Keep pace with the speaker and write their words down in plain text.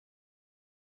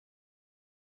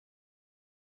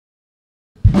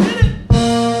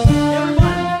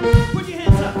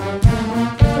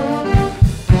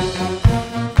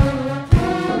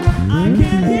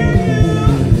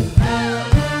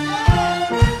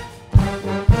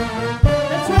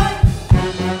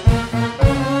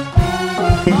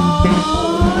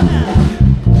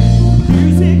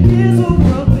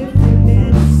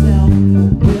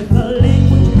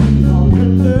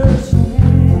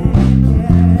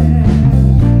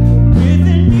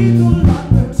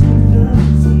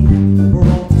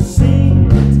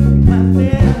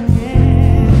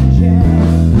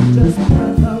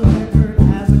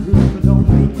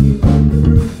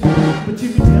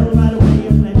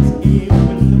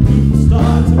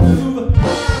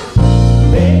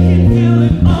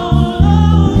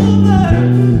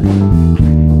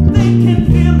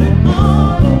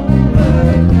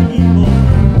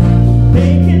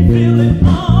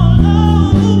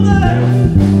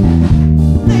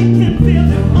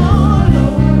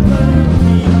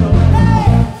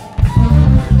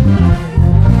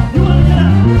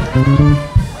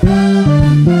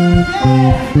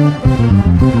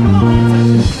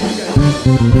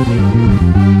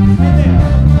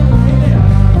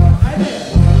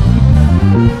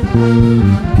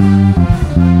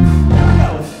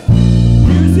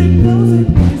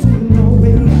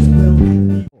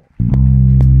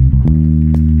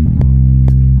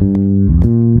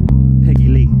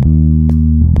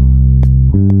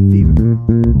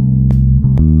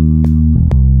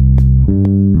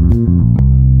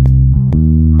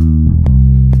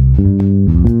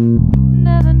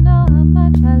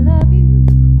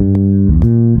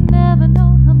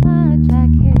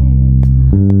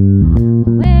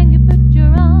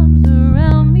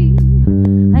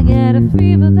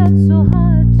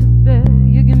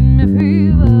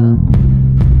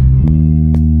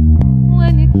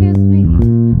kiss me,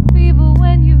 fever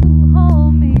when you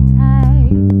hold me tight,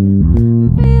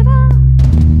 fever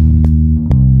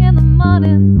in the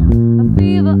morning, a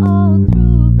fever all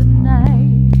through the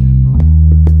night.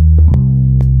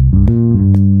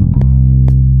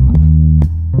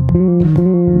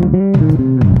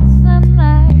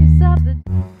 Sunrise of the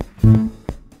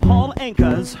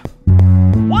Anka's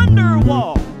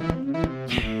Wonderwall.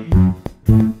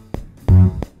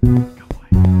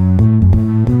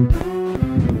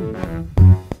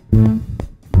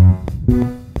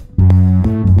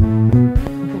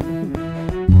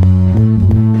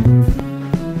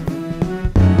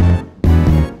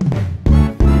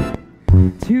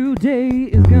 'Today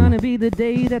is gonna be the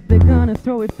day that they're gonna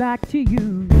throw it back to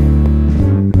you.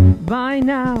 By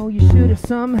now you should have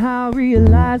somehow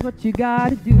realized what you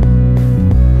gotta do.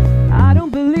 I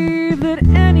don't believe that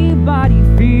anybody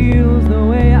feels the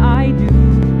way I do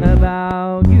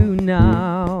about you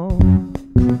now.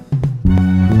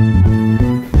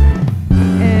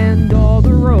 And all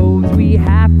the roads we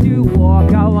have to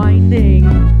walk are winding,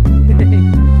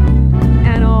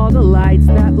 and all the lights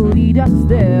that lead us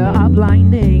there are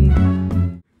blinding.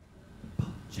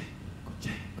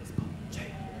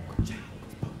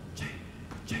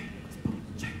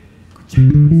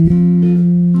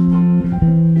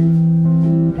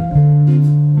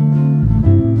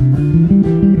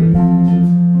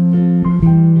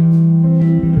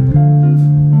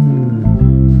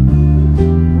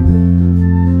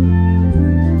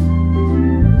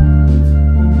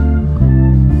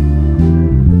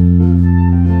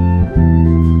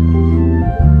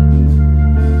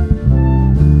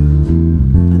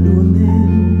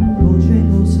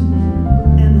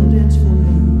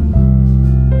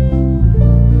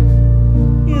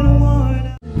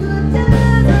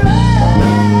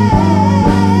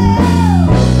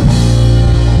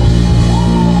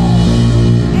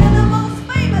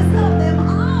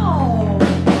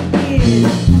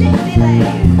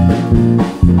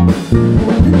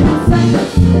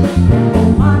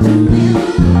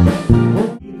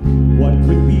 What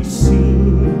could be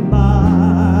seen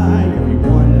by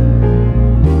everyone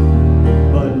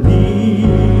but me?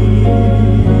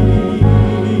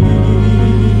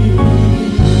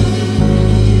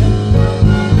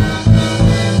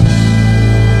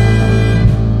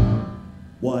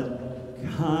 What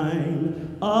kind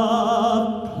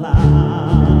of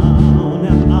clown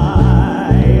am I?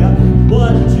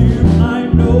 What do I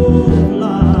know of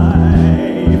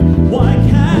life? Why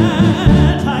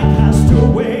can't I cast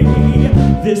away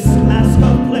this mask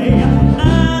of play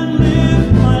and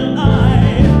live my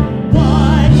life?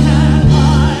 Why can't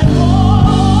I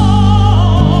fall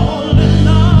in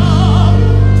love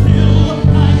till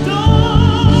I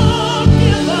don't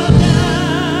give a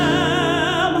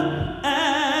damn?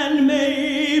 And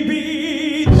maybe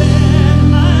then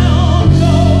I'll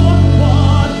know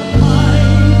what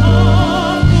kind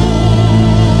of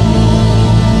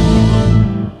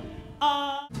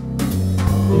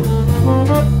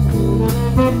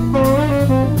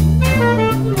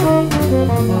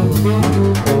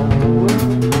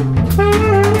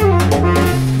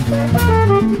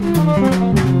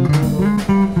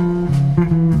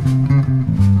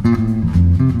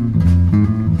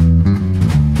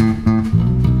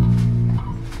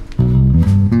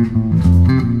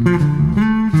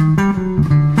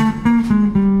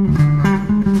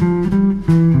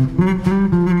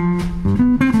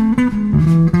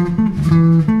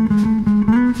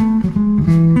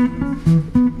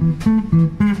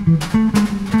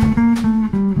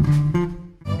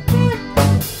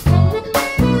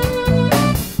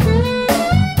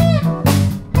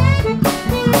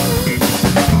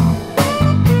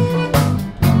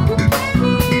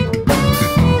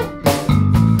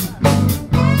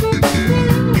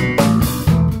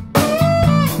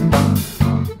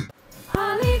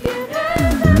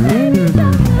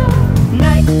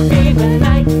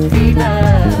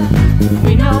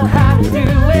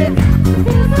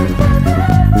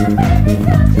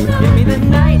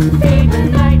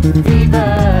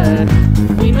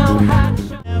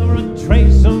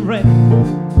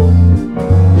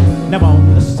never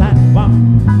on the sidewalk.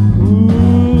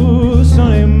 Ooh,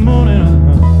 Sunday morning,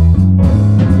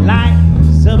 like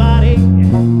somebody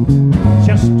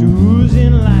just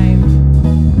oozing life.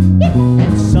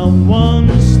 And someone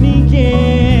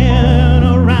sneaking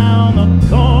around the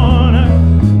corner.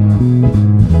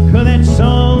 Could that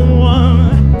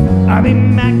someone, I be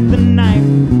Mack the knife?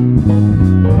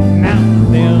 Now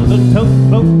there's a token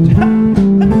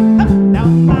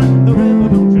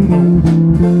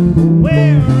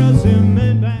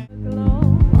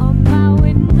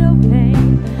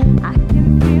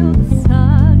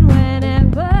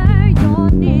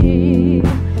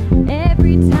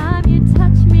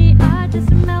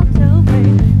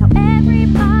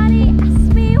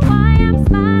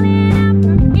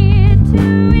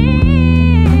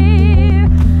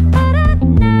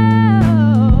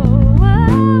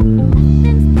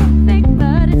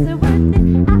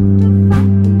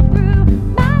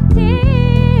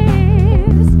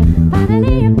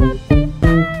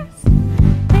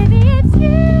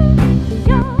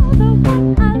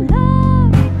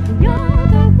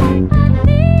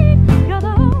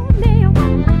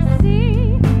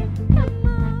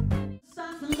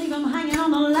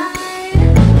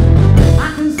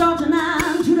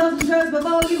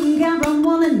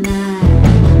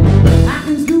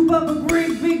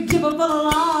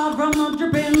belong.